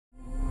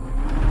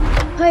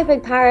Hi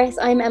Vogue Paris,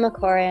 I'm Emma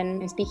Corrin.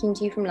 I'm speaking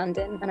to you from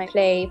London and I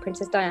play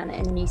Princess Diana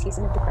in the new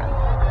season of The Crown.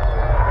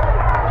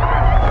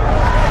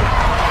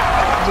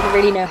 I didn't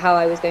really know how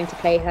I was going to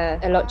play her.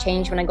 A lot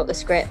changed when I got the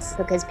scripts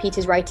because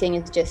Peter's writing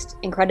is just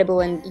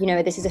incredible, and you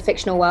know, this is a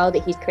fictional world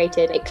that he's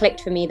created. It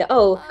clicked for me that,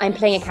 oh, I'm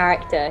playing a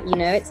character, you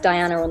know, it's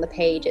Diana on the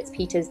page, it's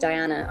Peter's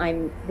Diana.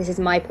 This is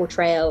my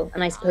portrayal,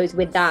 and I suppose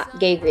with that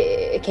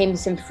it came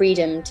some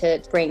freedom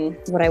to bring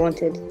what I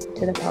wanted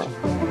to the part.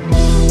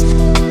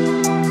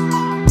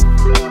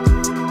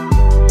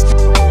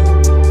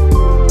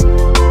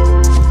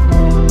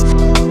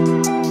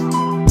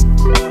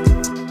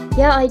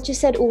 Yeah, I just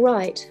said all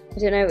right. I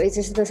don't know, it's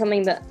just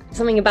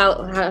something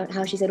about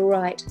how she said all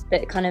right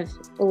that kind of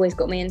always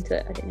got me into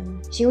it. I don't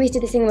know. She always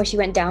did this thing where she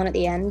went down at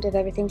the end of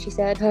everything she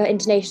said. Her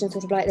intonation was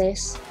sort of like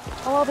this.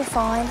 Oh, I'll be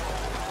fine.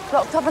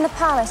 Locked up in the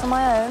palace on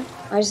my own.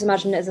 I just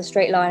imagined it as a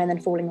straight line and then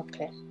falling off a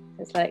cliff.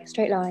 It's like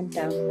straight line,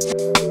 down.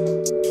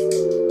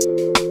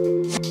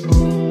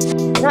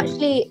 There's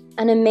actually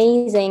an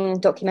amazing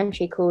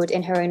documentary called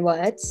In Her Own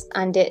Words,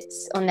 and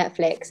it's on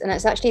Netflix, and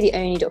that's actually the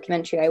only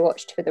documentary I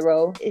watched for the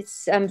role.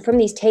 It's from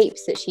these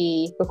tapes that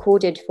she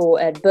recorded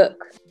for a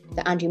book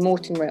that Andrew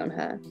Morton wrote on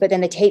her, but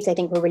then the tapes I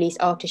think were released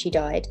after she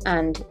died,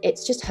 and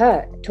it's just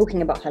her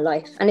talking about her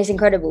life, and it's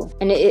incredible.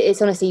 And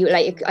it's honestly,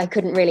 like, I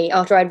couldn't really,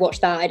 after I'd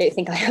watched that, I don't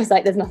think I was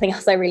like, there's nothing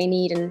else I really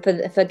need, and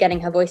for getting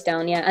her voice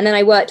down. Yeah. And then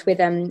I worked with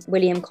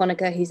William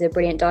Conacher, who's a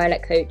brilliant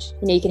dialect coach.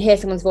 You know, you can hear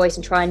someone's voice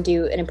and try and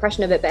do an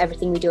impression of it, but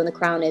everything we do on The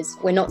Crown is,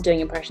 we're not doing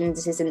impressions,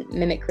 this isn't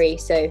mimicry.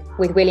 So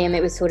with William,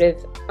 it was sort of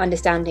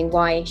understanding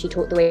why she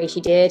talked the way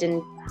she did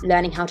and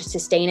learning how to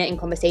sustain it in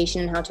conversation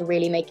and how to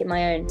really make it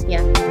my own.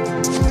 Yeah.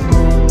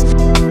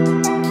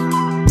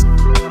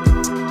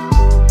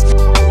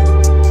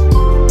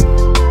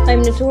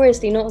 I'm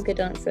notoriously not a good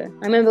dancer.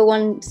 I remember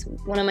once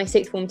one of my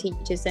sixth form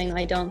teachers saying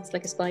I danced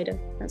like a spider.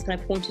 That's kind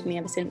of haunted me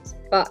ever since.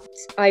 But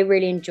I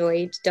really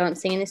enjoyed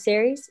dancing in this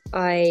series.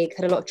 I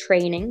had a lot of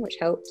training, which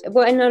helped.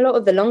 Well, in a lot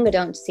of the longer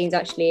dance scenes,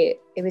 actually,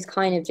 it was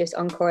kind of just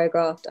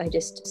unchoreographed. I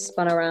just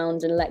spun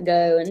around and let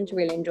go and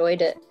really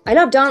enjoyed it. I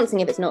love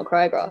dancing if it's not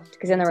choreographed,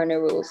 because then there are no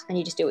rules and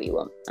you just do what you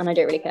want, and I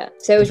don't really care.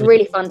 So it was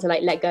really fun to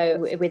like let go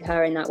with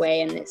her in that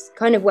way, and it's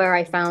kind of where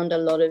I found a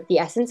lot of the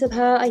essence of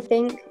her, I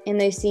think, in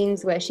those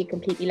scenes where she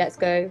completely lets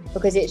go,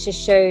 because it just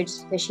showed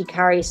that she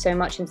carries so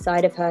much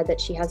inside of her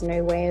that she has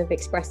no way of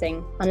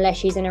expressing unless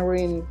she's in a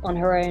room on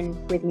her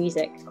own with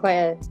music. It's quite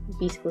a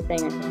beautiful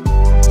thing, I think.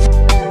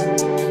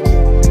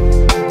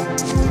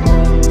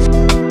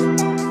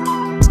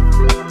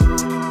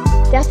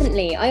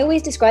 Definitely. I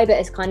always describe it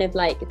as kind of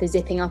like the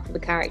zipping up of a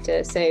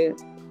character. So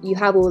you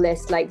have all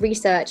this like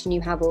research and you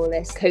have all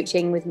this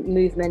coaching with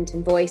movement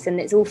and voice, and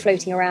it's all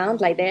floating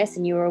around like this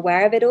and you're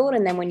aware of it all,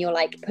 and then when you're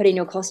like put in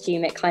your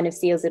costume it kind of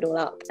seals it all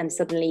up and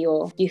suddenly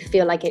you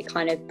feel like it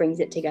kind of brings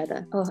it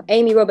together. Oh,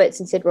 Amy Roberts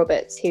and Sid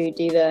Roberts, who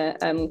do the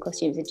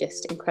costumes, are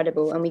just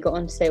incredible, and we got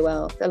on so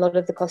well. A lot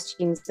of the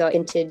costumes are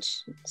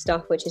vintage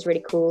stuff, which is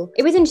really cool.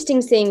 It was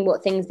interesting seeing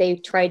what things they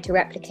tried to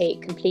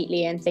replicate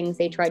completely and things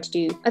they tried to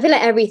do. I feel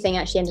like everything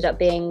actually ended up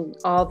being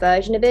our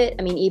version of it.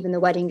 I mean, even the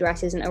wedding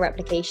dress isn't a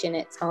replication,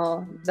 it's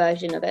our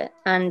version of it.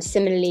 And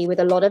similarly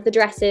with a lot of the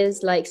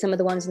dresses, like some of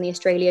the ones on the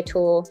Australia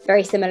tour,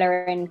 very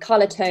similar in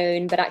colour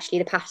tone, but actually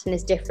the pattern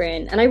is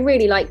different. And I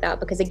really like that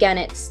because again,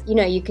 it's, you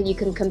know, you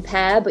can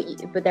compare, but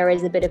there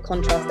is a bit of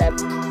contrast there.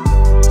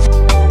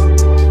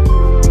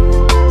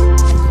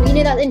 You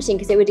know, that's interesting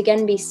because it would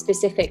again be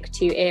specific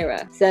to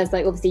era. So there's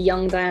like obviously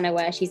young Diana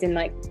where she's in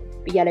like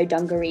yellow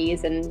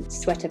dungarees and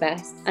sweater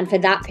vests, and for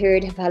that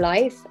period of her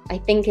life I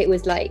think it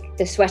was like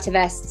the sweater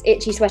vests,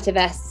 itchy sweater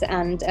vests,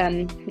 and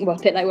well,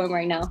 a bit like what I'm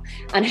wearing now,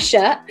 and a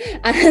shirt,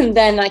 and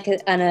then like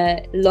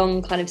a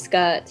long kind of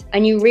skirt,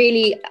 and you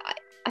really,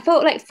 I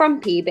felt like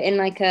frumpy, but in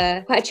like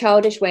quite a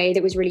childish way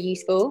that was really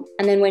useful.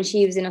 And then when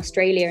she was in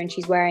Australia and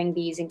she's wearing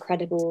these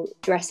incredible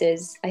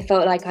dresses, I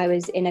felt like I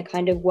was in a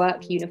kind of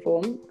work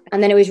uniform.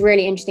 And then it was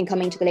really interesting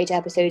coming to the later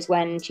episodes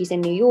when she's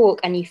in New York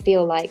and you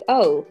feel like,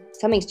 oh,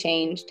 something's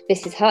changed.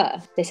 This is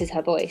her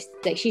voice.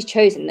 Like, she's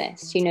chosen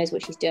this. She knows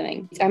what she's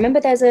doing. I remember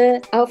there's a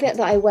outfit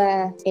that I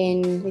wear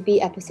in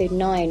maybe episode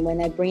 9 when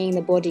they're bringing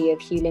the body of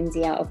Hugh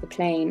Lindsay out of the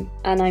plane,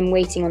 and I'm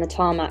waiting on the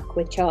tarmac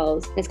with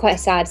Charles. It's quite a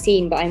sad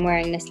scene, but I'm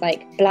wearing this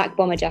like black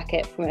bomber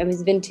jacket it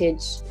was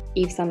vintage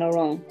Yves Saint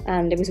Laurent,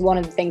 and it was one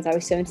of the things I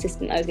was so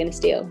insistent I was going to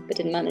steal, but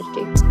didn't manage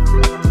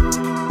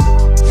to.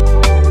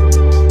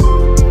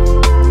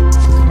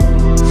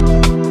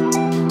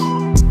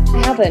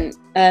 But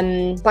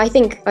I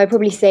think I'd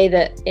probably say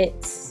that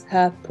it's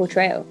her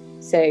portrayal.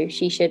 So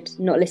she should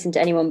not listen to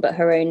anyone but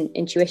her own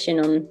intuition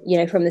on, you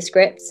know, from the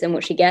scripts and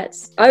what she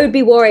gets. I would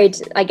be worried,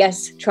 I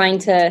guess, trying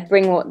to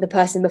bring what the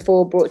person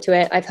before brought to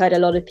it. I've heard a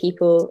lot of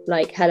people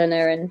like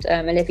Helena and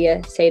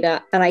Olivia say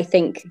that. And I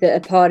think that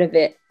a part of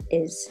it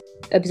is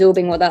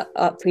absorbing what that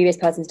previous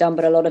person's done,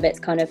 but a lot of it's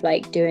kind of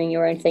like doing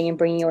your own thing and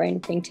bringing your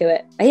own thing to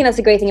it. I think that's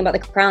the great thing about The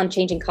Crown.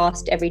 Changing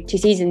cast every 2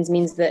 seasons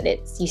means that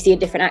you see a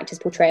different actor's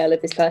portrayal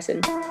of this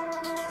person.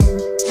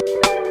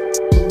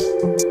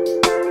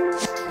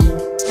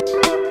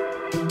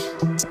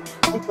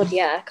 God,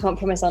 yeah, can't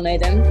promise I'll know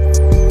them.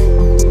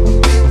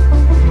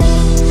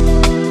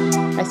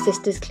 A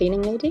sister's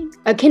cleaning lady?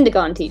 A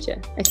kindergarten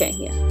teacher. Okay,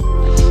 yeah.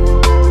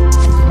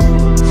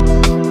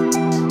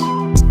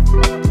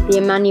 The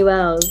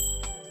Emmanuels.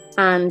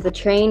 And the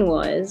train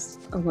was,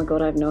 oh my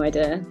God, I have no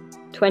idea.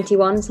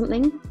 21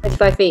 something?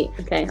 35 feet.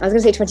 Okay, I was gonna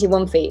say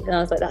 21 feet, and I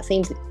was like, that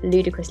seems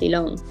ludicrously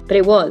long. But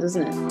it was,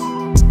 wasn't it?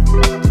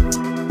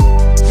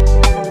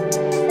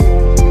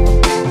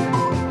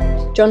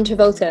 John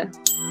Travolta.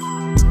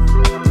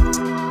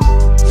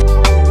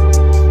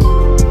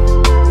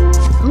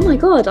 Oh my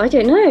God, I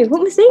don't know.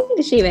 What mistake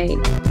did she make?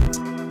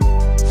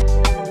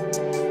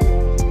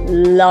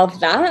 Love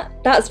that.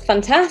 That's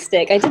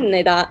fantastic. I didn't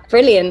know that.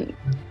 Brilliant.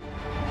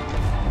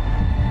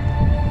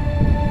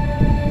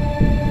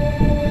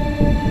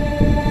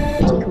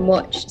 You can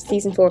watch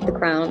season 4 of The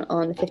Crown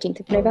on the 15th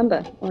of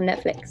November on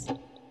Netflix.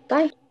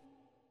 Bye.